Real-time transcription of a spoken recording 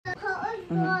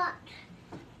So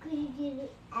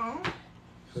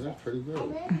that's pretty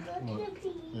good.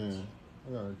 Yeah,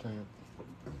 I got a tank.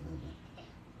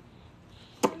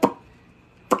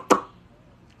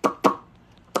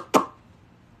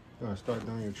 You gotta start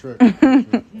doing your trick. You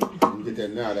get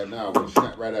that now, I'm gonna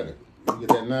snap right at it. You get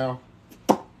that now?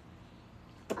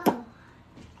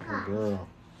 Good girl.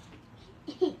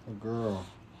 Good girl.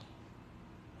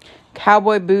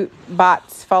 Cowboy boot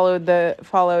bots followed. Oh,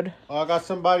 I got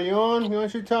somebody on. Why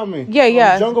don't you tell me?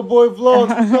 Yeah. Jungle Boy Vlogs.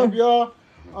 What's up, y'all?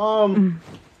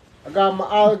 I got my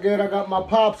alligator. I got my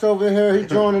pops over here. He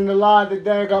joining the live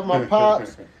today. I got my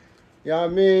pops. You know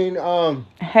what I mean?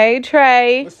 Hey,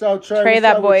 Trey. What's up, Trey? Trey, what's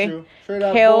that up boy. With you? Trey,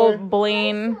 that Kale boy.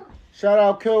 Blaine. Shout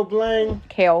out Kale Blaine.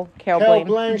 Kale Blaine.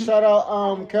 Blaine. Shout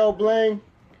out Kale Blaine.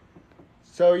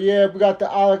 So yeah, we got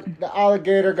the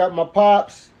alligator. Got my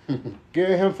pops.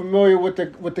 Getting him familiar with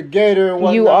the gator and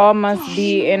whatnot. You all must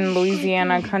be in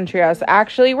Louisiana country house.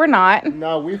 Actually, we're not.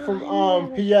 No, we from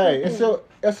PA.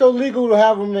 It's illegal to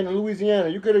have them in Louisiana.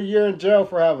 You get a year in jail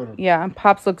for having them. Yeah,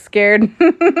 Pops looks scared.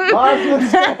 Pops looks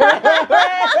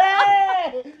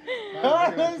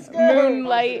scared.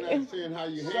 Moonlight.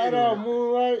 Shout out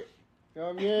Moonlight. You know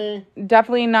what I mean?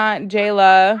 Definitely not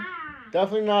Jayla.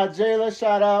 Definitely not Jayla.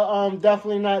 Shout out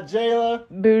definitely not Jayla.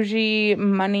 Bougie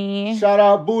Money. Shout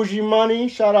out Bougie Money.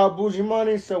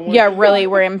 So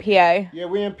we're in PA. Yeah,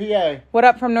 we in PA. What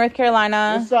up from North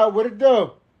Carolina? What's up? What it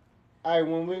do? Hey,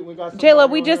 when we got Jayla,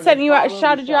 we just sent you out,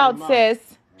 shouted you out, sis.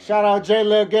 Shout out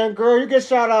Jayla again, girl. You get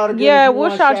shout out again. Yeah,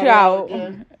 we'll shout you out.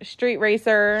 Again. Street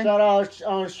Racer. Shout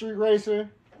out Street Racer.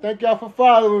 Thank y'all for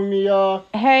following me, y'all.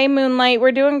 Hey, Moonlight,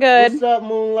 we're doing good. What's up,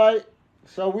 Moonlight?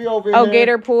 So we over here. here.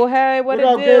 Gator Pool. Hey, what it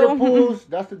up, do? Gator Pools?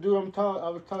 That's the dude I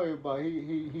was telling you about.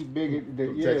 He big.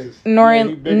 Texas.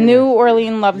 New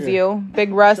Orleans loves you.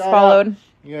 Big Russ shout followed. Out.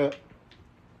 Yeah.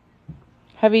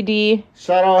 Heavy D.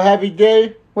 Shout out Heavy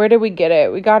D. Where did we get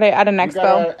it? We got it at an expo. We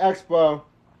got it at an expo.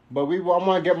 But I'm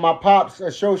going to get my pops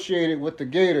associated with the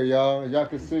gator, y'all. Y'all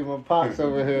can see my pops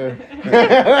over here.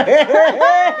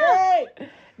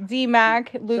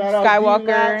 D-Mac, Luke Skywalker.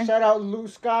 D-Mac. Shout out Luke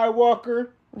Skywalker.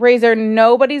 Razor,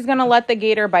 nobody's going to let the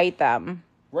gator bite them.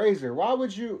 Razor, why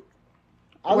would you?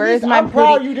 Where's my I'm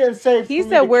proud you didn't say. He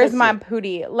said, "Where's my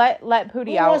Pootie? Let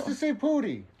Pootie out." Who wants to see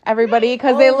Pootie? Everybody,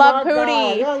 because they love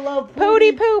Pootie. I love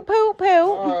Pootie. Poo.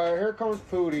 All right, here comes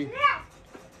Pootie.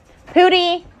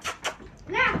 Pootie.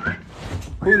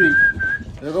 Pootie.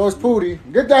 There goes Pootie.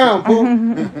 Get down,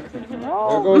 Pooh.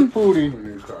 There goes Pootie.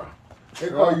 They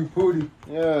call you Pootie.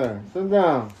 Yeah, sit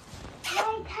down.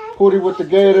 Pootie with the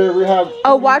gator. We have.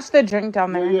 Oh, watch the drink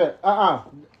down there. Yeah.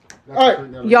 All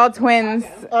right. Y'all twins.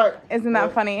 All right. Isn't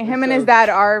that funny? Him and his dad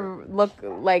look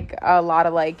like a lot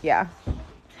alike. Yeah.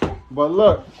 But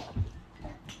look.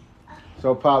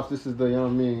 So Pops, this is the, you know what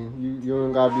I mean. You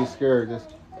don't gotta be scared.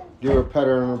 Just give her a pet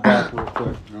her on the back real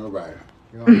quick. All right.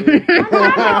 You know what I mean?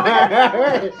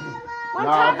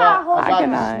 I got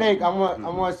the snake. I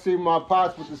want to see my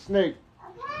Pops with the snake.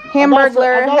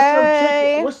 Hamburglar, I got some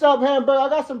hey. chicken. What's up, Hamburger? I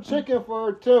got some chicken for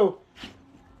her too.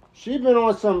 She been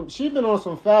on some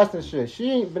fasting shit. She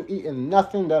ain't been eating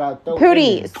nothing that I thought.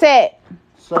 Pootie, sit.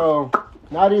 So,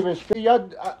 not even.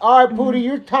 All right, Pootie,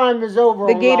 your time is over.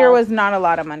 The gator was not a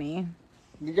lot of money.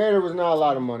 The gator was not a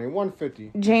lot of money.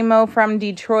 $150. J-Mo from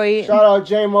Detroit. Shout out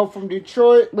J-Mo from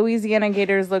Detroit. Louisiana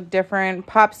gators look different.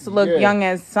 Pops look young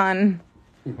as son.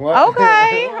 What?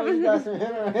 Okay. You got some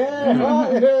hit on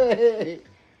hand.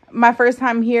 My first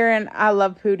time here, and I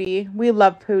love Pootie. We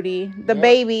love Pootie. The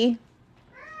baby.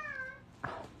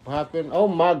 What happened? Oh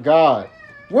my God.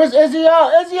 Where's Izzy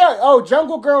out? Izzy out. Oh,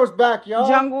 Jungle Girl is back, y'all.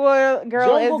 Jungle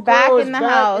Girl is back in the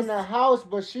house. In the house,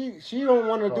 but she don't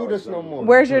want to do this no more.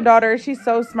 Where's your daughter? She's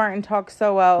so smart and talks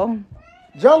so well.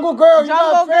 Jungle Girl,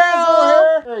 Jungle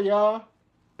Girl. Here, y'all.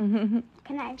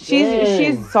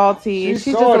 She's salty. She's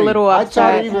just salty. a little upset. I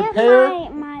tried to even pay her.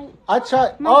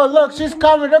 Oh, look, she's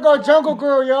coming. There go Jungle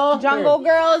Girl, y'all. Jungle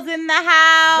Girl's in the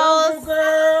house. Jungle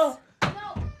Girl.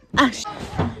 Ow.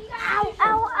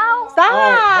 Stop.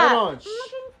 Right, hold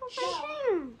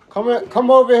on. Come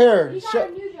over here.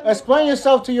 Explain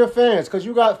yourself to your fans, because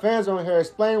you got fans on here.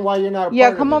 Explain why you're not a part of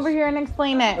this. Come over here and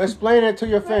explain it. Explain it to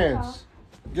your fans.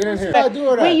 Get in here.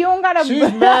 Wait, you don't gotta.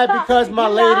 She's mad because my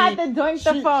lady. You had to doink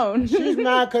the phone. She's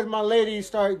mad because my lady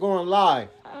started going live.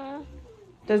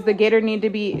 Does the gator need to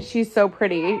be? She's so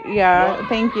pretty. Yeah,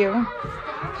 thank you.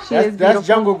 She is beautiful. That's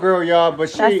Jungle Girl, y'all,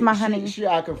 but That's my honey. She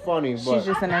acting funny. But She's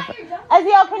just in her.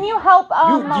 Eziel, can you help?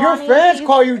 your Melania, fans please?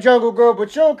 call you Jungle Girl,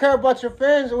 but you don't care about your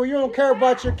fans, or you don't care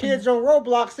about your kids on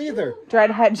Roblox either.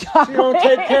 Dreadhead chocolate. She don't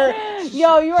take care.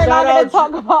 Yo, you are not going to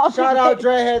talk about. Shout out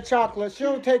Dreadhead Chocolate. She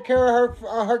don't take care of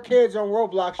her kids on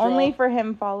Roblox. Only y'all. for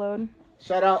him followed.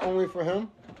 Shout out only for him.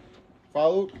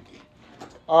 Followed.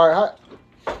 All right.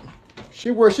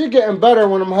 She getting better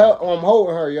when I'm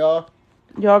holding her, y'all.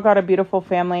 Y'all got a beautiful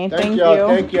family. Thank y'all. you.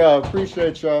 Thank y'all.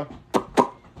 Appreciate y'all.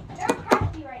 They're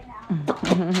crusty right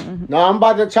now. Now I'm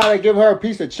about to try to give her a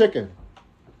piece of chicken.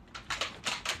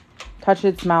 Touch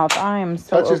its mouth. I am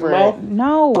so Touch its over mouth? it.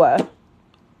 No.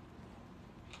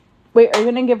 Wait, are you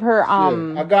gonna give her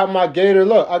Yeah. I got my gator.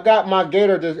 Look, I got my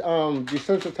gator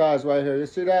desensitized right here. You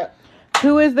see that?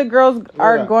 Who is the girls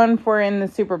are Yeah. going for in the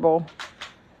Super Bowl?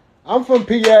 I'm from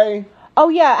PA. Oh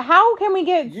yeah, how can we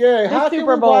get Yeah, the how can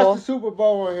Super we Bowl? watch the Super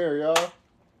Bowl on here, y'all?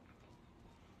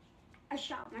 I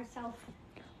shot myself.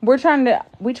 We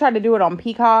tried to do it on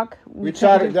Peacock. We can't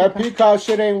tried do that Peacock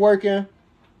shit ain't working.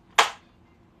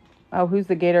 Oh, who's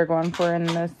the gator going for in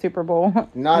the Super Bowl?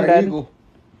 Not I'm an dead. eagle.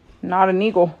 Not an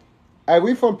eagle. Hey,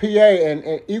 we from PA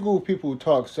and eagle people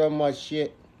talk so much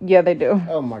shit. Yeah, they do.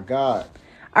 Oh my God.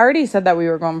 I already said that we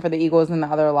were going for the Eagles in the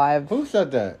other live. Who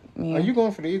said that? Me. Are you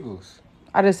going for the Eagles?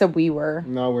 I just said we were.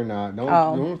 No, we're not.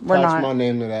 Don't we're attach not. my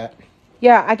name to that.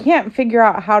 Yeah, I can't figure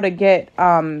out how to get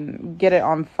it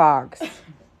on Fox.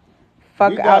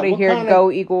 Fuck out of here,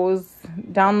 go Eagles.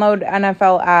 Download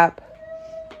NFL app.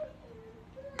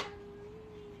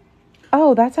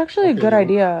 Oh, that's actually a good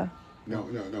idea. No.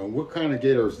 What kind of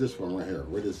gator is this one right here?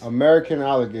 What is American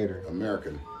alligator.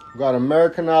 American? We got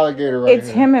American alligator right It's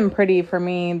here. him and Pretty for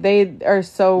me. They are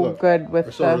so Look, good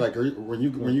with So the... like, when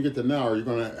you get the now, are you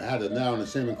gonna have the now in the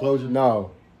same enclosure?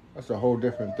 No, that's a whole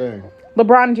different thing.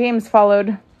 LeBron James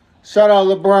followed. Shout out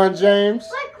LeBron James.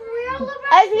 Like real LeBron.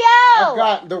 I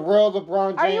got the real LeBron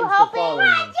James. Are you to helping? follow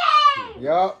me.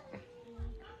 Yup.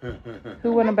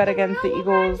 Who want to bet against the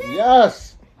Eagles?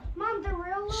 Yes. Mom, the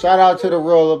real Shout out to the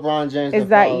real LeBron James. Is to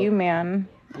that follow. you, man?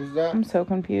 Who's that? I'm so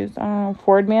confused. I don't know.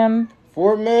 Ford man?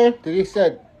 Ford man? Did he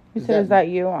said? He said, is that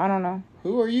you? I don't know.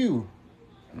 Who are you?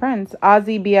 Friends.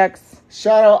 Ozzy BX.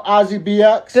 Shout out Ozzy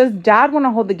BX. Does Dad want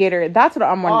to hold the gator? That's what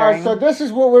I'm All wondering. right, so this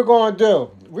is what we're gonna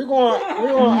do. We're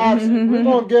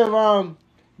gonna give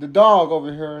the dog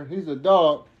over here. He's a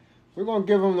dog. We're gonna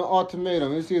give him the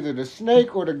ultimatum. It's either the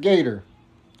snake or the gator.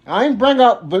 I ain't bring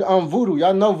up voodoo.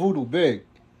 Y'all know voodoo big.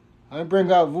 I ain't bring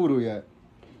out voodoo yet.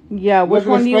 Yeah, which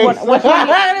Look one at do you his want? face. Which one?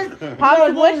 Pops, Look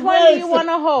at which his one do you face. want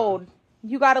to hold?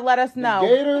 You got to let us know. The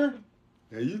gator.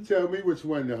 Now you tell me which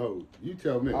one to hold. You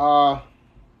tell me.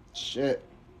 Shit.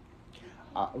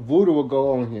 Voodoo will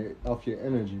go on here off your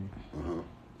energy. Uh-huh.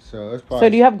 So that's probably. So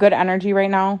do you have good energy right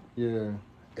now? Yeah.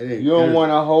 It ain't You don't energy. want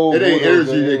to hold. It ain't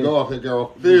voodoo, energy. They go off. They go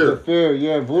off fear. Fear.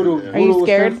 Yeah. Voodoo. Are you Voodoo will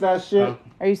scared? sense that shit. Huh?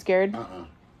 Are you scared?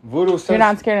 Voodoo sense. You're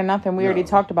not scared of nothing. We already No.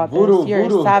 talked about Voodoo. this. You're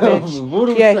Voodoo. a savage.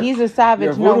 Voodoo Yeah, sen- he's a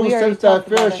savage. Yeah, No, voodoo we already sense that talked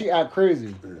fear. about She it. act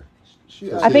crazy.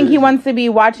 I think he wants to be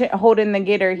holding the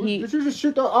gator. Did you just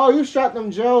shoot the? Oh, you shot them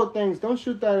gel things. Don't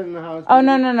shoot that in the house. Oh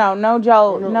baby. no gel,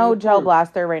 Oh, no, no of gel course.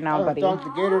 blaster right now, I buddy. thought the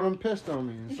gator done pissed on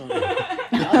me or something.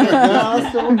 I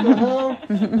said, what the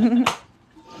hell?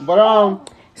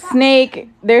 But Snake.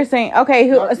 They're saying okay.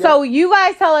 Yeah. So you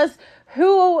guys tell us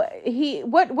who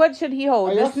what should he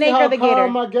hold? y'all The see snake how or the calm gator?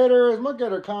 My gator is. My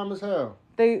gator calm as hell.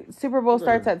 The Super Bowl Look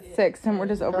at starts at 6, and we're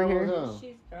just over Calm as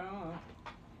here. hell.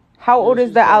 How old Yeah, is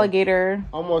she's the calm. alligator?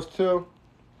 Almost 2.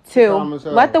 2. calm as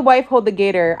hell. Let the wife hold the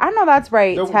gator. I know that's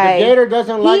right, The Tay. gator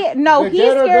doesn't like. the He's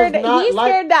gator scared. does not He's like-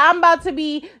 scared that I'm about to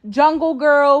be Jungle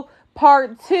Girl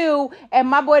Part 2, and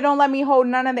my boy don't let me hold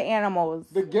none of the animals.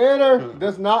 The gator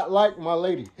does not like my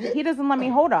lady. He doesn't let me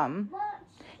hold him.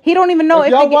 He don't even know If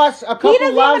if y'all the watched a couple he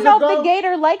doesn't lives even know if ago- the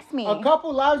gator likes me. A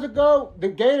couple lives ago, the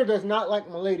gator does not like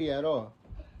my lady at all.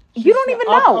 You don't even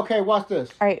know. Okay, watch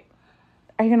this. All right,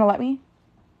 are you gonna let me?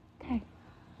 Okay.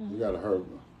 You gotta hurt.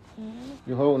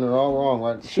 You're holding her all wrong,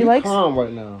 right? She's likes- calm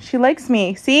right now, She likes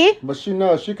me. See? but she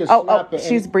knows she can Oh, snap it.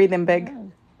 she's breathing big.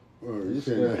 You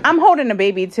saying that? I'm holding a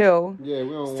baby too. Yeah, we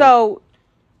don't. So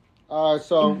All right,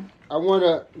 so I want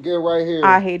to get right here.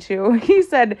 I hate you. He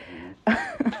said.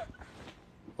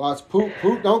 Watch poop.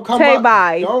 Don't come Say up.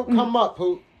 bye. Don't come up,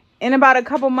 poop. In about a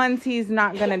couple months, he's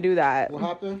not gonna do that. What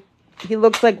happened? He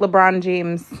looks like LeBron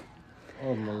James.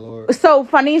 Oh my Lord. So,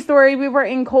 funny story, we were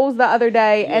in Kohl's the other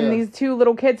day, Yeah. and these two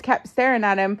little kids kept staring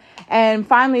at him, and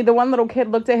finally the one little kid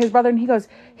looked at his brother, and he goes,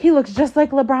 he looks just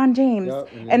like LeBron James. Yep,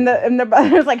 and the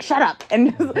brother was like, shut up,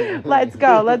 and just, let's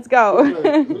go.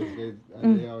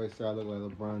 They always say I look like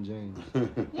LeBron James.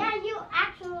 Yeah, you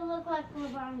actually look like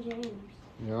LeBron James.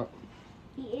 Yep.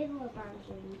 He is LeBron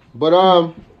James. But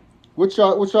what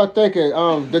y'all thinking?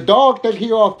 The dog think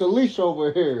he off the leash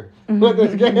over here. With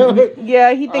this game.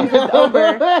 Yeah, he thinks it's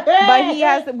over,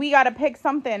 but we gotta pick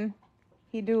something.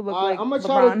 He do look like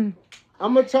LeBron.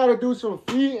 I'm gonna try to do some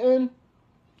feeding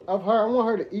of her. I want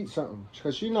her to eat something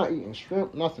because she's not eating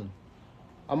shrimp, nothing.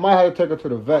 I might have to take her to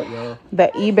the vet, yo. The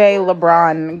eBay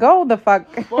LeBron. Go the fuck.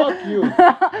 Fuck you.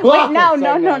 Wait,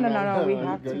 no. We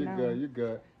have to. You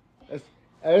good.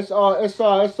 It's all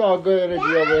good energy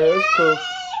over here. It's cool.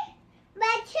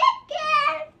 My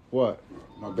chicken! What?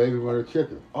 My baby wanted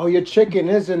chicken. Oh, your chicken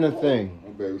is in the thing.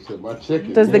 My baby said my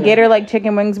chicken. Does the gator like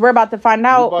chicken wings? We're about to find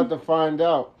out. We're about to find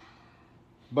out.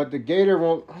 But the gator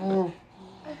won't. Oh.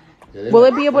 Yeah, Will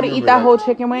it be able to eat that whole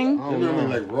chicken wing? They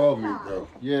normally like raw meat though.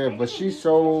 Yeah, but she's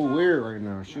so weird right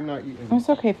now. She's not eating. It's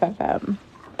okay, Fab.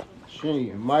 She ain't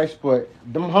eating mice, but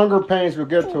them hunger pains will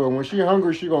get to her. When she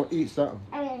hungry, she gonna eat something.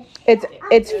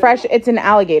 It's fresh. It's an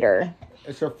alligator.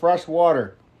 It's a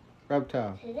freshwater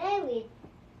reptile. Today we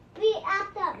at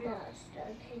that monster.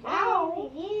 Today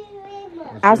we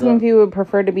Ask him if he would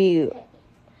prefer to be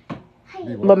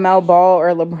LaMelo Ball or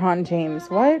LeBron James.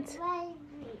 What?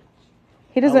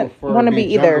 He doesn't want to be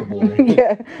either.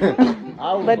 Yeah.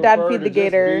 Let Dad feed the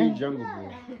gator.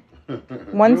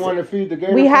 Once you want to feed the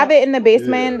gator, we have it in the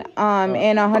basement,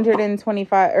 in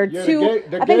 125 or yeah, two.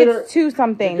 I think it's two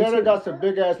something. The gator got some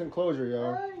big ass enclosure,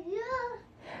 yo.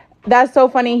 That's so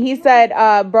funny. He said,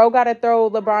 bro got to throw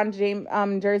LeBron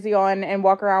James jersey on and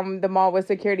walk around the mall with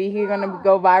security. He's going to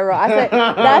go viral. I said,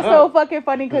 that's so fucking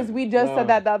funny because we just said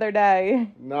that the other day.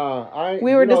 Nah, I ain't.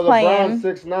 We were just playing.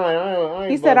 6'9". I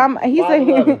ain't He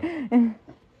said,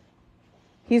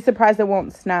 he's surprised it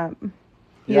won't snap.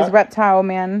 He's reptile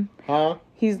man. Huh?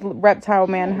 He's reptile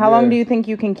man. How long do you think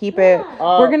you can keep it?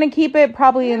 We're going to keep it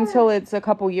probably until it's a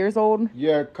couple years old.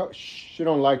 Yeah, she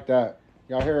don't like that.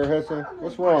 Y'all hear her hissing?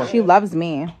 What's wrong? She loves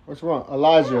me. What's wrong?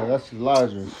 Elijah. That's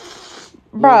Elijah.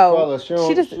 Bro, she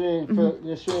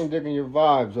ain't digging your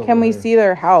vibes over Can we here. see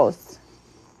their house?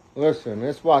 Listen,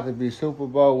 it's about to be Super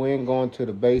Bowl. We ain't going to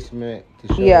the basement to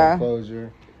show the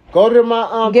enclosure. Go to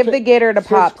my give the gator to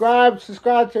Pops.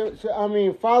 Subscribe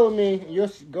to follow me.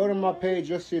 You'll go to my page.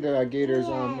 You'll see the gator's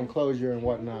enclosure and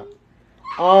whatnot.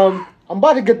 I'm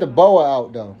about to get the boa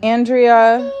out though.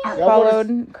 Andrea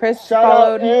followed. Chris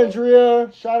followed. Shout out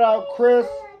Andrea. Shout out Chris.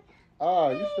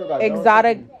 You still got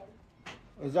Exotic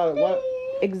what?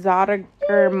 Exotic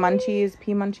Munchies,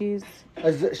 P Munchies.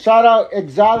 Shout out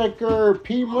Exoticer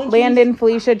P Munchies. Landon,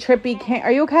 Felicia, Trippy King.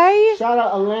 Are you okay? Shout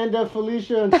out Alanda,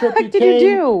 Felicia, and Trippy What King. did you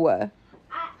do? I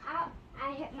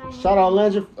hit my Shout out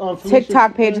Alanda, Felicia.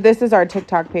 TikTok page. This is our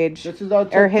TikTok page. This is our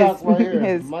TikTok right here.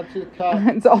 His. My TikTok.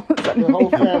 It's all of a sudden The whole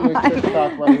family's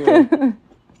TikTok right here.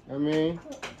 I mean,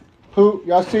 Poot.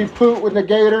 Y'all see Poot with the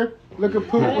gator? Look at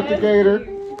Poot with the gator.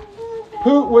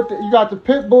 Poot with you got the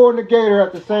pit bull and the gator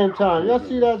at the same time. Y'all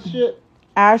see that shit?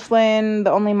 Ashlyn,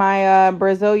 the only Maya,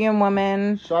 Brazilian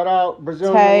woman. Shout out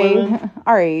Brazilian women.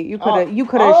 All right, you could have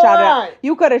shouted out.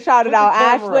 You could have shouted out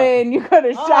Ashlyn. You could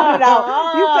have shouted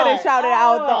out. You could have shouted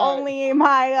out the only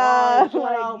Maya.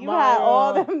 You had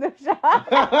all them to shout.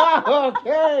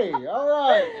 Okay, all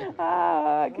right.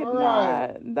 I could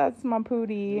not. That's my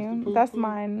pootie. That's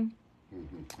mine.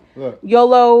 Look,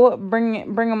 YOLO,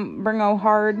 bring them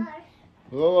hard.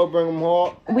 Lolo, bring them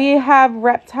hard. We have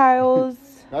reptiles.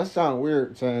 That sounds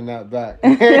weird saying that back.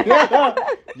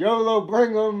 YOLO,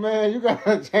 bring them, man. You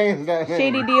gotta change that name.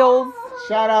 Shady Deals.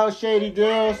 Shout out Shady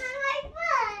Deals.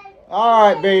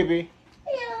 All right, baby.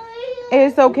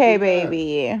 It's okay,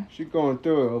 baby. She going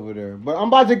through it over there. But I'm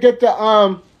about to get the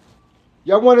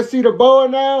Y'all want to see the boa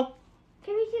now?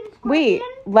 Can we see the scorpion? Wait,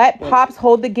 let Pops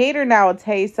hold the gator now,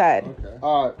 Tay said. Okay.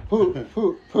 All right, Poot,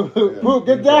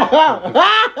 get down.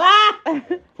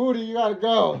 Pootie, you gotta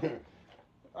go.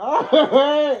 All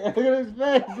right, look at his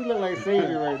face. He look like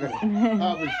Sadie right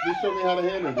now. Just show me how to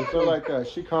handle it. Just so like that.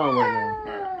 She calm right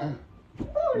now.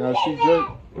 Now she jerk.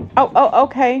 Oh,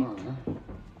 okay.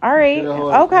 All right.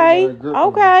 Okay.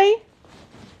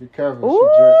 Be careful. She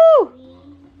jerk. Ooh.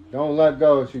 Don't let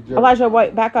go. She jerk. Elijah,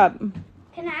 wait, back up.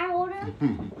 Can I hold her?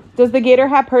 Does the gator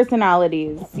have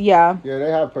personalities? Yeah. Yeah,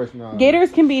 they have personality.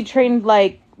 Gators can be trained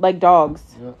like dogs.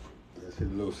 Yeah. That's a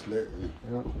little slick.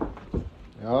 Yeah.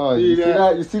 Oh, you see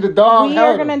that? You see the dog? We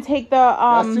are gonna take the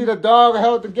I see the dog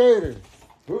held the gator.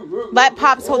 Let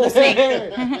Pops hold the snake.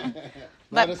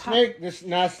 Now the snake,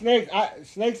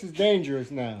 snakes is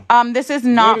dangerous now. This is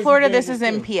not Gators Florida. is This is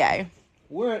in dangerous,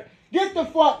 PA. Get the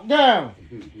fuck down.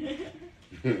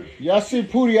 Y'all see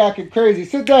Pootie acting crazy.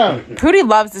 Sit down. Pootie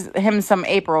loves him some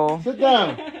April. Sit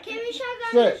down. Can we show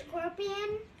them the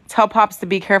scorpion? Tell Pops to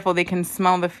be careful. They can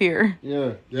smell the fear.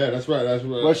 Yeah. Yeah, that's right. That's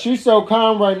right. But she's so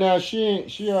calm right now. She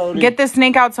already. Get the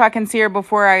snake out so I can see her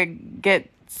before I get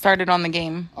started on the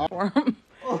game.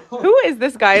 Who is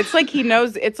this guy? It's like he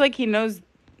knows. It's like he knows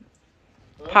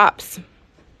Pops.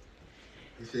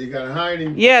 So you gotta hide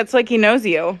him. Yeah, it's like he knows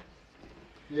you.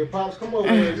 Yeah, Pops, come over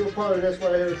here. You're a part of this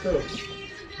right here too.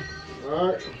 All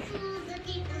right.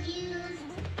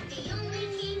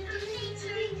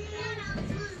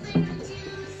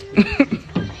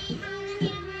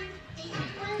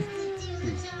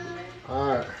 All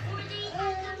right.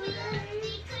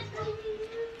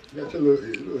 Got your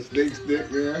little snake stick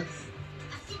there.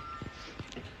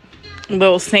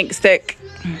 Little snake stick.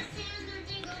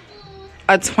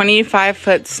 A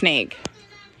 25-foot snake.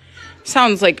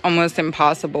 Sounds like almost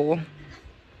impossible.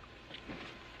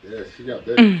 Yeah, she got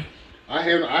that. I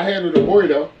handled the boy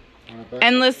though.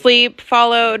 Endless Sleep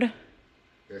followed.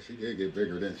 Yeah, she did get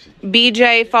bigger, didn't she?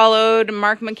 BJ followed.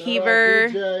 Mark McKeever.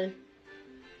 DJ.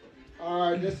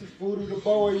 All right, this is Voodoo the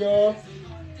Boa, y'all.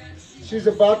 She's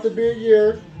about to be a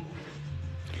year.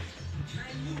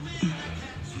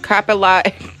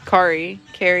 Capilot Carrie.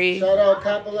 Shout out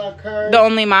Capilla Curry. The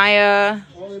Only Maya.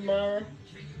 Only Myra.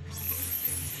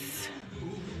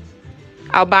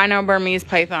 Albino Burmese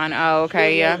Python. Oh,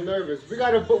 okay, She's yeah. nervous. We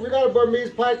got a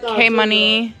Burmese python. K too,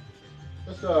 Money. y'all.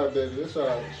 That's all right, baby. That's all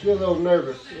right. She's a little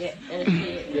nervous. Yeah,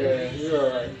 Yeah, you're all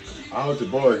right. I was the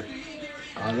boy.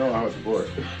 I know I was the boy.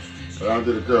 But I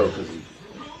did the girl because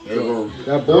they were.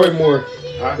 That boy more.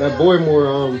 Huh? That boy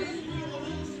more.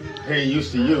 He ain't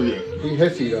used to you yet. He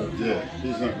hissy though. Yeah,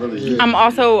 he's not really used. I'm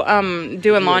also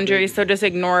doing laundry, so just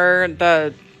ignore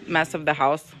the mess of the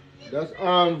house. That's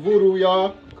Voodoo,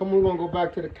 y'all. Come on, we're gonna go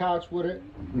back to the couch with it.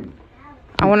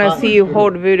 I want to see you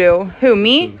hold Voodoo. Who,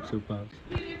 me? Two pounds.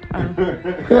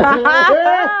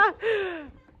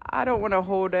 I don't want to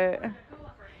hold it.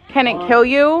 Can it kill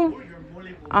you?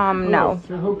 No.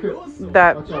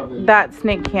 That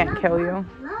snake can't kill you.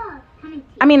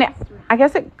 I mean, I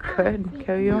guess it could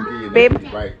kill you. Babe,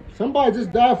 Right. Somebody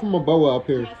just died from a boa up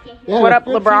here. They had what a up,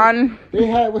 LeBron? They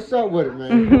had, what's up with it,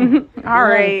 man? All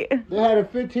right. They had a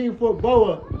 15-foot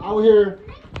boa out here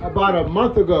about a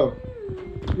month ago.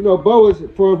 You know, boas,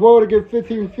 for a boa to get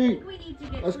 15 feet,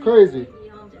 that's crazy.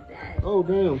 Oh,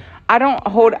 damn. I don't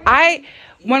hold.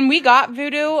 When we got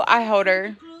Voodoo, I held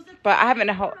her. But I haven't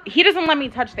held. He doesn't let me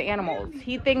touch the animals.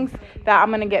 He thinks that I'm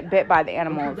going to get bit by the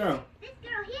animals.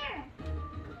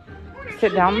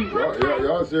 Sit down.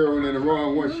 Y'all zeroing in the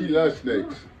wrong one. She loves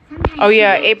snakes. Oh,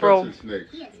 yeah, She loves April. touching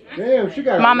snakes. Damn, she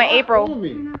got Mama a lot April. on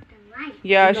me.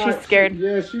 Yeah, she's scared.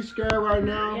 Yeah, she's scared right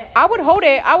now. I would hold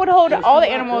it. I would hold all the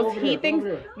she's animals. over He there, thinks,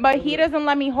 over there. but he doesn't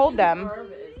let me hold them.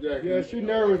 Yeah, she's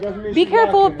nervous. That means Be she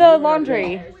careful like of the it.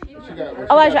 laundry. She got- she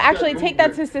Elijah, got actually, that take that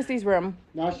movement. to Sissy's room.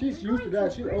 Now, she's used to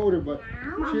that. She's older, but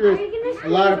she is, a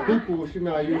lot of people she's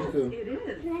not used to.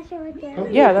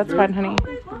 Come Yeah, closer, that's babe. fine, honey.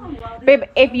 Babe,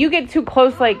 if you get too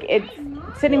close, like, it's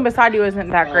sitting beside you isn't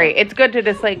that great. It's good to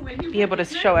just, like, be able to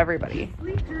show everybody.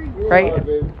 You're Right? all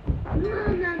baby.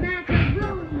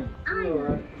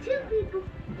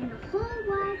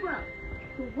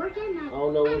 I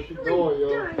don't know where she's going,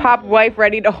 yo. Pop wife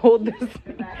ready to hold this.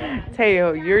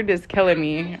 Teo, you're just killing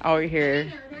me out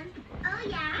here.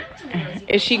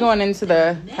 Is she going into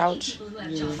the couch?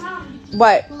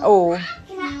 What? Oh,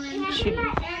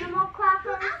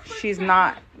 she's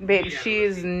not. Babe,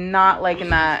 she's not liking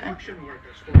that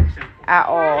at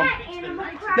all.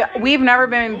 We've never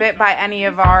been bit by any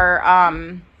of our,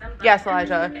 yes,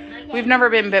 Elijah. We've never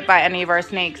been bit by any of our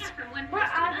snakes.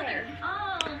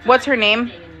 What's her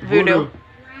name? Voodoo.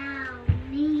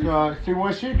 See,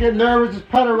 when she get nervous, just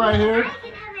pet her right here.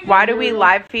 Why do we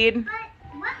live feed?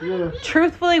 Yeah.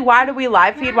 Truthfully, why do we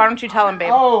live feed? Why don't you tell him, babe?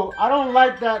 Oh, I don't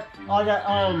like that. All that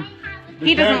the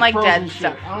He doesn't like frozen dead shit.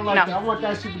 stuff. I don't like No. that. I want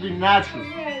that shit to be natural.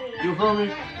 You feel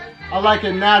me? I like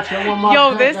it natural. I want my Yo,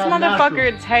 pet this to have natural.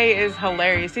 motherfucker Tay is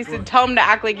hilarious. He said, tell him to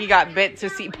act like he got bit to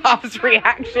see Pop's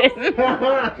reaction.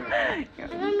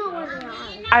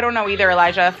 I don't know either,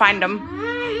 Elijah. Find him.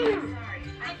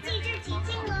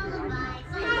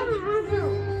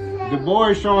 The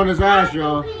boy's showing his ass,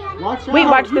 y'all. Watch out. Wait,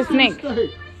 watch the Look at snake.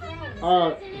 snake.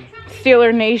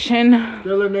 Steeler Nation.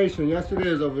 Steeler Nation. Yes, it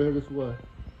is over here this way.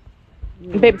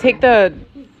 Babe, take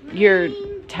your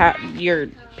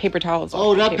paper towels off.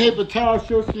 Oh, the that table. paper towel,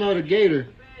 she'll smell the gator.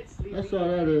 That's all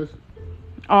that is.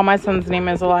 Oh, my son's name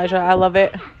is Elijah. I love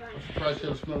it. I'm surprised you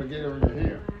don't smell the gator in your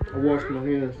hand. I washed my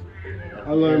hands.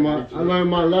 I learned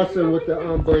my lesson with the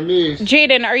Burmese.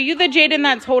 Jaden, are you the Jaden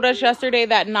that told us yesterday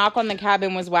that knock on the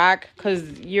cabin was whack?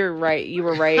 Because you're right. You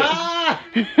were right.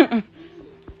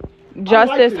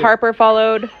 Justice Harper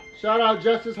followed. Shout out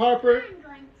Justice Harper.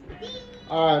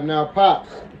 All right, now Pops.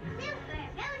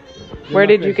 Where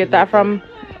did you get that from?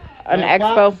 An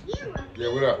expo?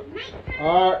 Yeah, what up?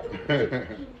 All right.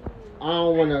 I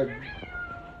don't want to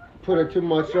put it too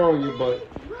much on you, but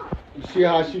you see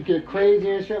how she get crazy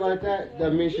and shit like that?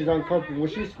 That means she's uncomfortable. When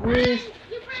she squeezes...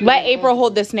 Let April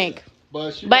hold the snake.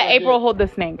 But Let April hold the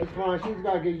snake. It's fine. She's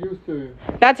got to get used to it.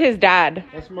 That's his dad.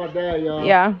 That's my dad, y'all.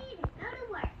 Yeah.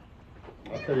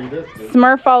 I'll tell you this. Dude.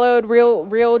 Smurf followed real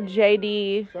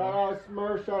JD. Shout out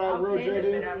Smurf. Shout out real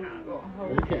JD.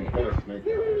 You can't cut a snake.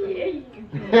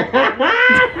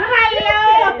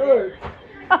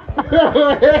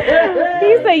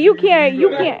 He said you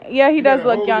can't. Yeah, he does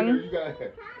look young.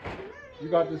 You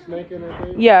got the snake in her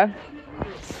thing? Yeah.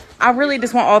 I really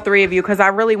just want all three of you because I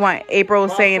really want April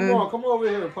saying. Come over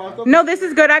here, Pops. No, this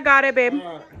is good. I got it, babe.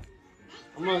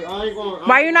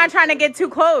 Why you not trying to get too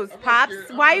close, Pops?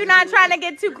 Why you not trying to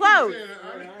get too close?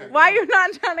 Why you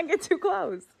not trying to get too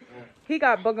close? He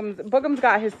got Boogums. Boogums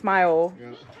got his smile.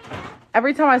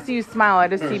 Every time I see you smile, I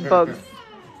just see Boogs.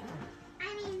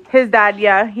 His dad,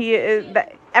 yeah, he is.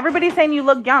 Everybody's saying you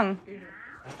look young.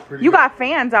 You got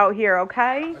fans out here,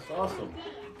 okay? That's awesome.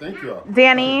 Thank you.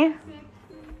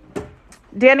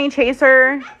 Danny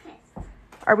Chaser.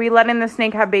 Are we letting the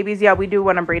snake have babies? Yeah, we do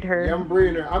want to breed her. Yeah, I'm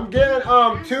breeding her. I'm getting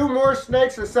 2 more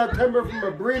snakes in September from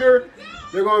a breeder.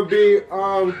 They're going to be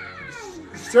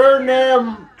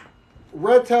Suriname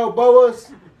red-tailed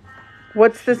boas.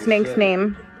 What's the snake's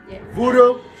name?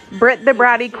 Voodoo. Britt the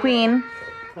Bratty Queen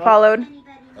followed.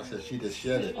 I said she just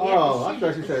shed it. Oh, I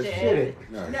thought she said shit.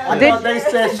 No.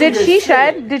 Did she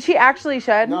shed? Did she actually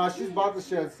shed? No, she's about to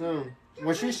shed soon.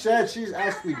 When she sheds, she's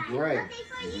actually gray.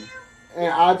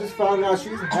 And I just found out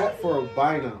she's het for a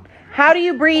albino. How do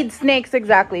you breed snakes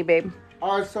exactly, babe?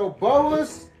 Alright, so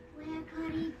boas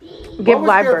Give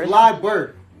live birth. Live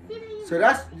birth. So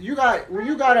that's when you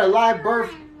got a live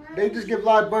birth, they just give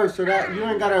live birth so that you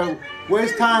ain't gotta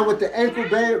waste time with the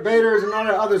incubators and all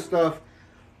that other stuff.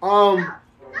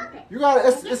 You got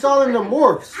it's all in the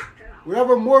morphs.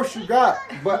 Whatever morphs you got.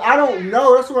 But I don't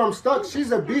know. That's where I'm stuck.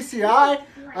 She's a BCI.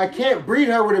 I can't breed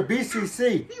her with a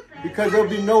BCC because there'll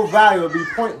be no value. It'll be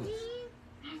pointless.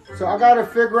 So I got to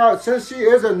figure out, since she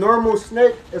is a normal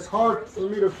snake, it's hard for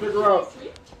me to figure out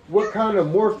what kind of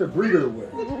morph to breed her with.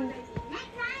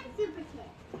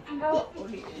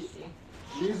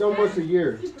 She's almost a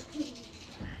year.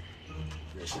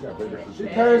 She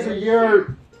turns a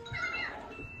year.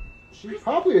 She's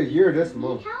probably a year this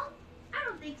month.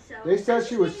 They said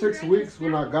she was 6 weeks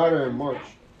when I got her in March.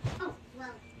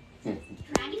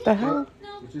 The hell?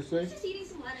 What you say?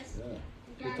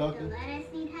 You talking?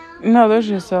 No, those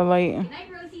just so light.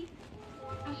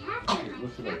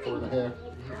 What's it like, 4.5?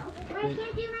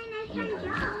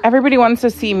 Everybody wants to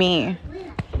see me.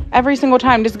 Every single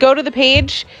time. Just go to the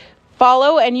page,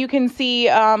 follow, and you can see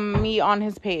me on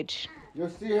his page.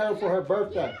 You'll see her for her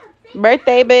birthday.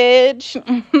 Birthday, bitch.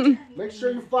 Make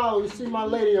sure you follow. You see my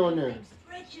lady on there.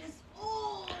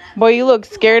 Boy, you look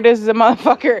scared as a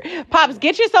motherfucker. Pops,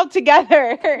 get yourself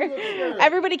together.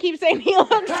 Everybody keeps saying he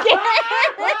looks scared.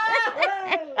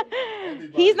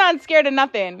 He's not scared of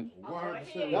nothing.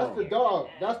 100% that's the dog.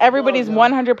 Everybody's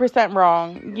 100%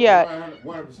 wrong. Yeah.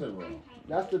 100% wrong.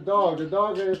 That's the dog. The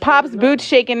dog is... Pop's boots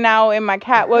shaking now in my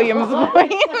Cat Williams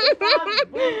voice.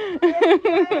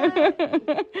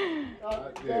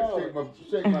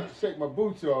 Shake my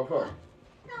boots off, huh?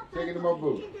 Take it to my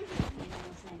boot.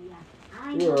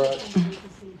 You alright.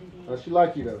 She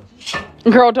like you though.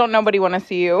 Girl, don't nobody want to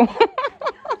see you.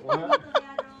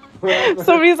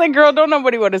 Somebody said, girl, don't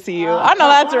nobody want to see you. I know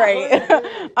that's right.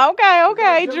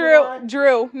 Okay,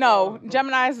 Drew. No,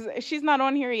 Gemini's, she's not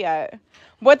on here yet.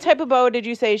 What type of boa did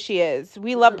you say she is?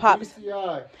 We love Pops.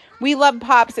 BCI. We love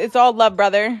Pops. It's all love,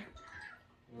 brother.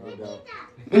 So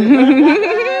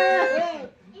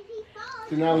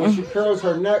now when she curls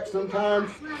her neck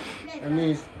sometimes, I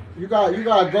mean, you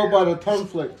gotta go by the tongue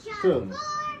flick too.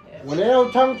 When they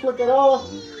don't tongue flick at all,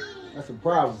 that's a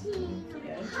problem.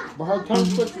 But her tongue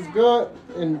flick is good,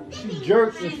 and she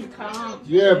jerks. And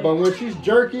yeah, but when she's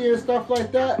jerky and stuff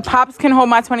like that, Pops can hold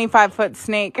my 25-foot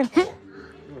snake.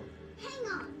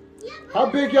 How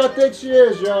big y'all think she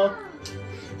is, y'all?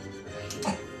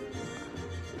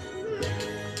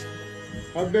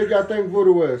 How big y'all think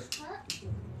Voodoo is?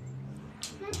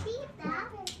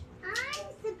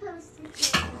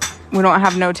 We don't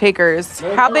have no takers.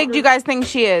 How big do you guys think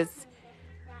she is?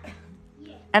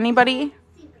 Anybody?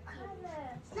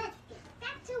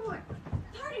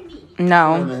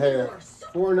 No.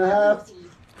 4.5.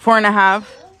 4.5.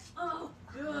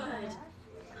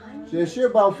 Yeah, she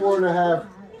about 4.5.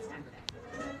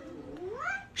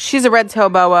 She's a red-tail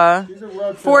boa. She's a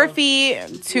red 4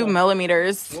 feet, 2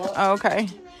 millimeters. Oh, okay.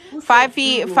 5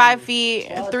 feet, 5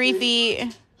 feet, 3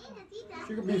 feet.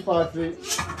 She could be 5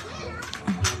 feet.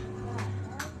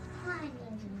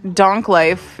 Donk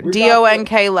life.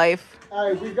 D-O-N-K life.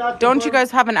 Hey, we got Don't you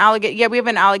guys have an alligator? Yeah, we have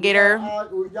an alligator.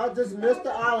 Y'all just missed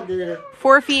the alligator.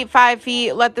 4 feet, 5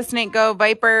 feet. Let the snake go.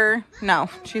 Viper. No,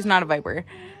 she's not a viper.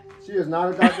 She is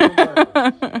not a goddamn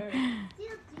viper.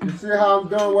 You see how I'm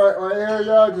doing right here,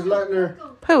 y'all? Just letting her.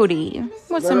 Pooty.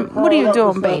 What are you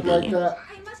doing, baby? Like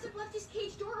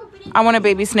I want a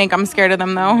baby snake. I'm scared of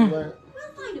them, though.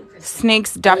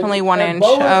 Snake's definitely 1 inch.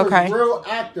 Boa Okay. is real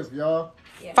active, y'all.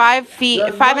 5 feet,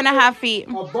 5.5 feet.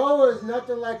 A boa is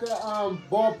nothing like a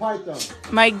ball python.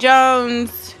 Mike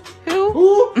Jones.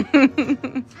 Who?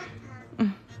 Who?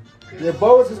 Yeah,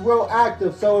 boas is real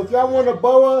active. So if y'all want a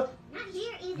boa,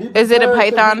 Is it a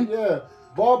python? Yeah,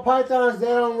 ball pythons. They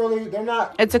don't really. They're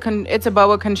not. It's a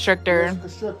boa constrictor.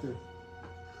 Constrictor.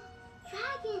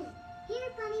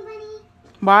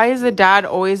 Why is the dad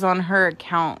always on her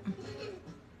account?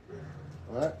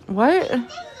 What?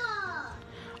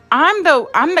 I'm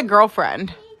the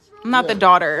girlfriend. I'm not the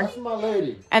daughter. That's my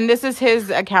lady. And this is his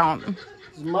account.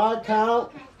 It's my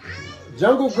account.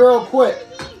 Jungle Girl quit.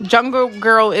 Jungle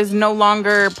Girl is no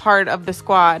longer part of the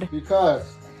squad. Because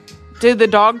Did the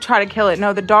dog try to kill it?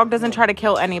 No, the dog doesn't try to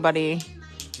kill anybody.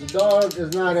 the dog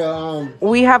is not a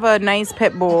We have a nice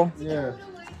pit bull. yeah.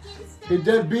 He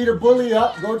did beat a bully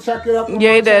up. Go check it up. on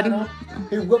Yeah, he my did. channel.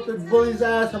 He whipped the bully's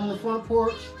ass on the front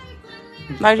porch.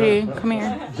 Laji, come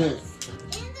here. I couldn't.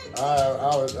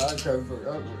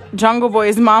 Jungle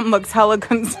Boy's mom looks hella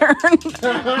concerned.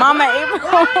 Mama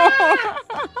April.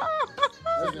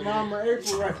 That's Mama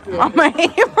April right there. Mama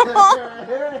April.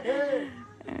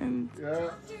 Yeah.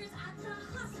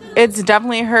 It's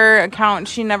definitely her account.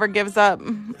 She never gives up.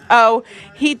 Oh,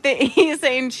 he's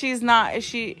saying she's not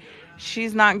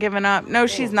giving up. No,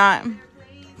 she's not.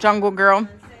 Jungle Girl.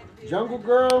 Jungle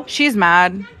Girl. She's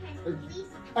mad.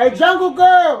 Hey, Jungle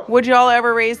Girl. Would y'all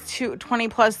ever raise 20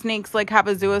 plus snakes like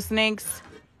Hapazua snakes?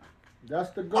 That's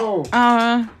the goal.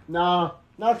 Nah,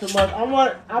 not too much.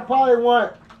 I probably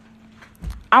want.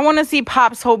 I want to see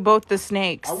Pops hold both the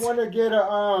snakes. I want to get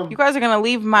a You guys are gonna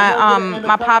leave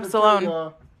my Pops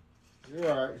alone. You're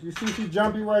right. You see she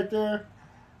jumpy right there?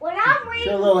 What I'm waiting She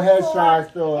a little head for shy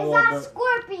still a is little that bit.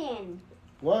 scorpion.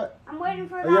 What? I'm waiting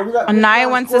for Oh, yeah, that. Anaya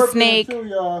got wants a scorpion snake. Too,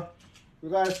 y'all. We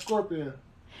got a scorpion.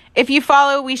 If you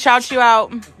follow, we shout you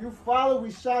out. If you follow,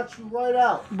 we shout you right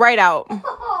out. Right out.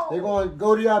 They're going to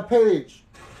go to your page.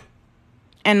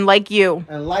 And like you.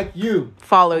 And like you.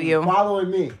 Follow you. Following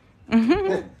me.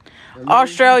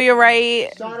 Australia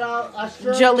right. Shout out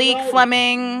Australia. Jalik right.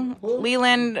 Fleming. Who?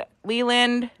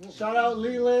 Leland. Shout out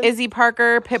Leland. Izzy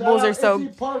Parker. Pit Shout bulls out are so... Izzy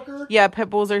Parker. Yeah, pit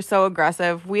bulls are so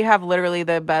aggressive. We have literally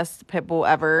the best pit bull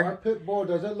Our ever. pit bull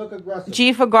doesn't look aggressive.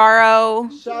 G Fagaro.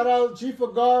 Shout out G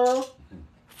Fagaro.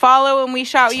 Follow and we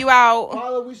shout you out.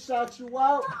 Follow, we shout you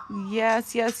out.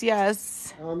 Yes.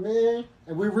 Man.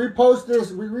 And we repost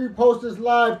this. We repost this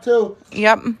live too.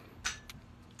 Yep.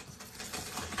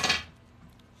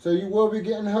 So you will be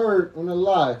getting heard on the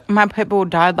live. My pit bull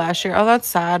died last year. Oh, that's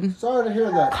sad. Sorry to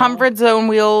hear that. Comfort Zone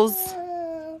Wheels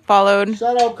followed.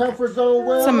 Shout out Comfort Zone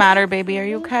Will. What's the matter, baby? Are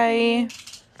you okay?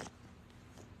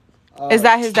 Is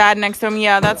that his dad next to him?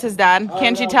 Yeah, that's his dad.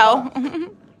 Can't you tell?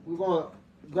 We're going to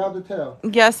grab the tail.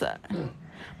 Yes.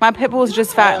 My pit bull's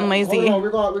just fat and lazy.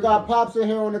 Hold on. We got Pops in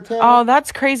here on the tail. Oh,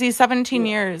 that's crazy. 17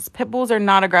 years. Pit bulls are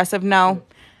not aggressive. No.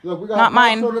 Look, we got not Pops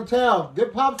mine. on the tail.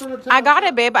 Get Pops on the tail. I got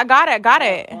it, babe. I got it.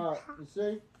 All right. You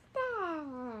see?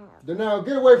 Then now,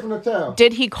 get away from the tail.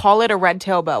 Did he call it a red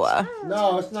tail boa?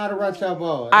 No, it's not a red tail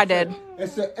boa. I did.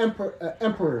 It's an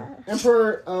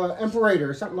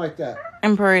imperator, something like that.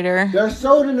 Imperator. They're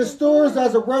sold in the stores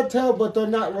as a red tail, but they're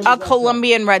not really A red tail.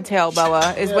 Colombian red tail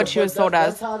boa is what she was sold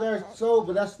That's as. how they're sold,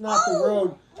 but that's not the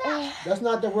real. That's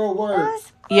not the real word.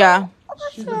 Yeah.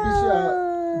 She's the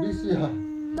BCI.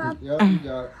 Yep, you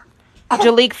got it.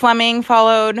 Jalik Fleming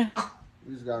followed.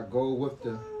 We just gotta go with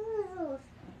the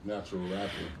Natural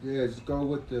rapper. yeah. Just go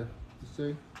with the. You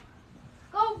see?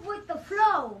 Go with the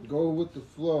flow. Go with the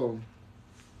flow.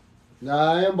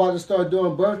 Now I am about to start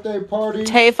doing birthday parties.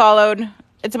 Tay followed.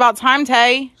 It's about time,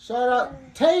 Tay. Shout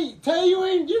out Tay. Tay,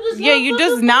 you just Yeah, you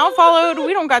just now followed.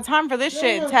 We don't got time for this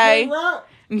shit, Tay.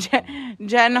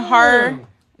 Jen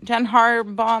Jen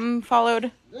Harbomb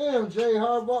followed. Damn, J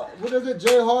Hardball. What is it,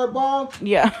 J Hardball?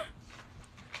 Yeah.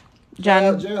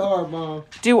 Jen. J Hardball.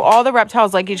 Do all the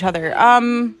reptiles like each other? Yo,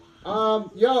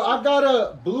 I got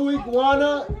a blue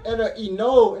iguana and an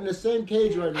Eno in the same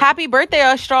cage right now. Happy birthday,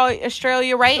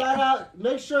 Australia, right? Shout out.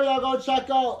 Make sure y'all go check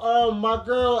out my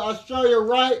girl, Australia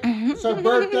Right. It's her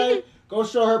birthday. Go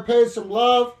show her page some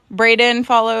love. Brayden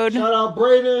followed. Shout out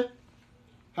Brayden.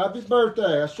 Happy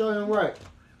birthday, Australian Right.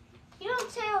 You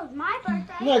don't say it was my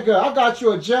birthday. Nigga, I got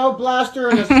you a gel blaster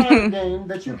and a Sonic game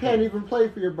that you can't even play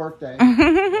for your birthday.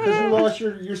 Because you lost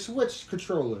your Switch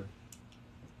controller.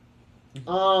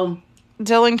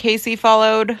 Dylan Casey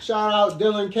followed. Shout out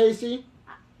Dylan Casey.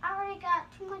 I already got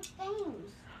too much things.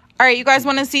 All right, you guys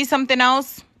want to see something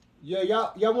else? Yeah,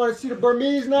 y'all want to see the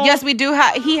Burmese now? Yes, we do.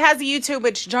 He has a YouTube.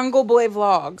 It's Jungle Boy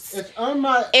Vlogs. It's on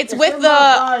my. It's with in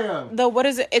my bio. the what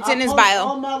is it? It's in his post bio.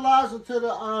 all my lives to the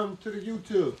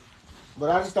YouTube,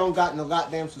 but I just don't got no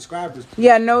goddamn subscribers.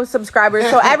 Yeah, no subscribers.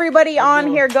 So everybody on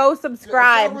here, go If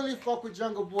subscribe. y'all really fuck with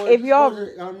Jungle Boy, If y'all-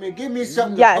 give me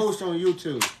something Yes. to post on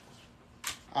YouTube.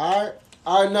 All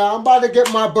right. Now I'm about to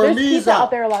get my There's Burmese pizza out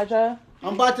there, Elijah.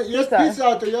 I'm about to. There's Pizza. pizza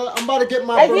out there, y'all. I'm about to get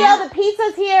my. Ezekiel, the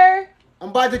pizza's here. I'm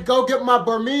about to go get my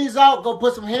Burmese out. Go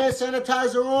put some hand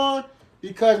sanitizer on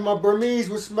because my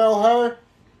Burmese would smell her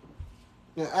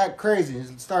and act crazy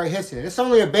and start hissing. It's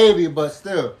only a baby, but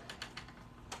still.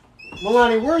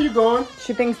 Milani, where are you going?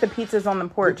 She thinks the pizza's on the The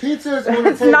porch. pizza's on the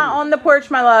It's table. not on the porch,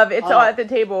 my love. It's at the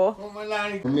table.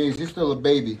 Burmese, you're still a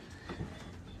baby.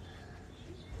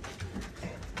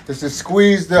 This is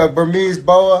Squeeze, the Burmese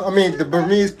boa. The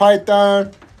Burmese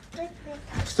python.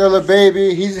 Still a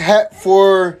baby. He's het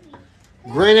for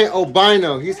granite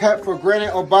albino. He's het for granite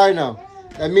albino.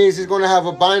 That means he's going to have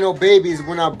albino babies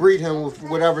when I breed him with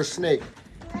whatever snake.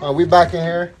 We back in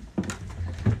here.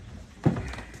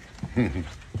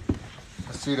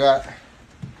 Let's see that.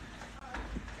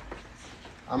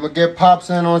 I'm going to get Pops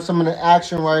in on some of the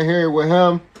action right here with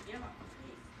him.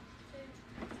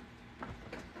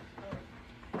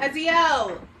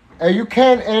 Ezekiel. And you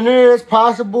can, and it is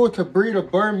possible to breed a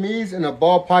Burmese and a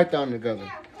ball python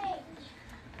together.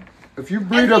 If you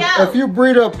breed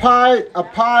a pied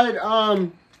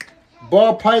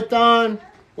ball python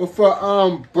with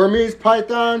a Burmese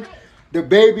python, the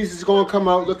babies is gonna come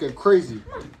out looking crazy,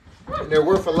 and they're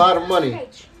worth a lot of money.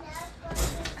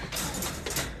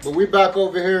 But we back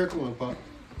over here. Come on, Pop.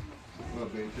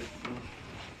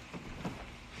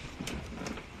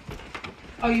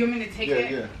 Oh, you want me to take it?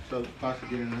 Yeah. So Pop can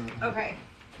get in there. Okay.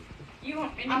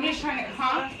 I'm just trying to,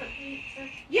 huh?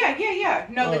 Yeah.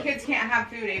 No, the kids can't have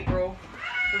food, April.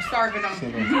 We're starving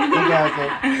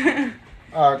them.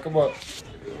 All right, come on.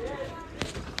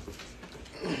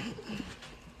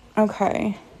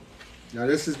 Okay. Now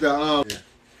this is the I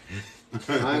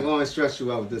ain't gonna stress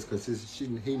you out with this because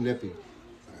he nippy.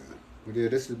 But yeah,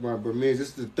 this is my Burmese. This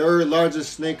is the third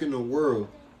largest snake in the world.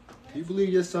 Do you believe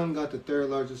your son got the third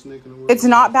largest snake in the world? It's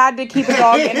not bad to keep a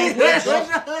dog in a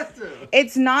cage.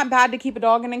 It's not bad to keep a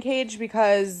dog in a cage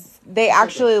because they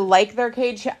actually like their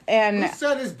cage. And Who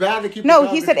said it's bad to keep? no, a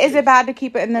dog he in said, a "Is cage? it bad to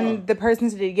keep it?" And then the person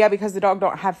said, "Yeah, because the dog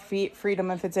don't have freedom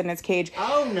if it's in its cage."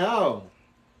 Oh no.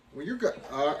 Well, you got.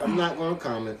 I'm not gonna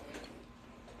comment.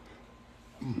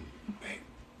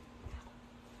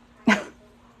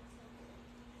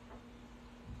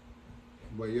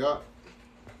 But yeah,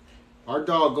 our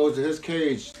dog goes to his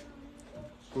cage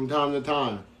from time to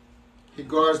time. He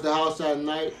guards the house at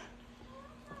night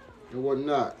and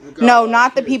whatnot. No,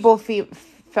 not the people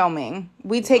filming.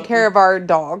 We take care of our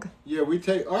dog. Yeah, we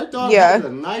take our dog. Yeah. Has a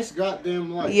nice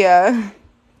goddamn life. Yeah,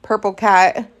 purple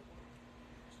cat.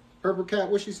 Purple cat.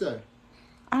 What she say?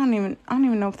 I don't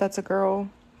even know if that's a girl,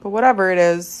 but whatever it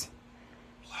is.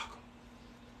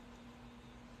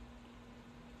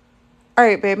 All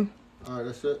right, babe. All right,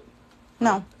 that's it.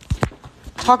 No.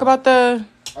 Talk about the.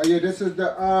 Oh yeah, this is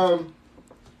the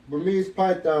Burmese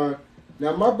python.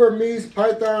 Now my Burmese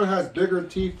python has bigger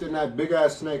teeth than that big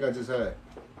ass snake I just had.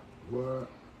 What?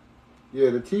 Yeah,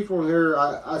 the teeth on here,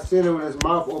 I seen him with his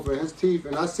mouth open, his teeth,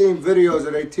 and I seen videos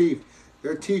of their teeth.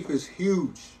 Their teeth is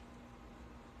huge.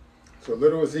 So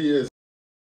little as he is.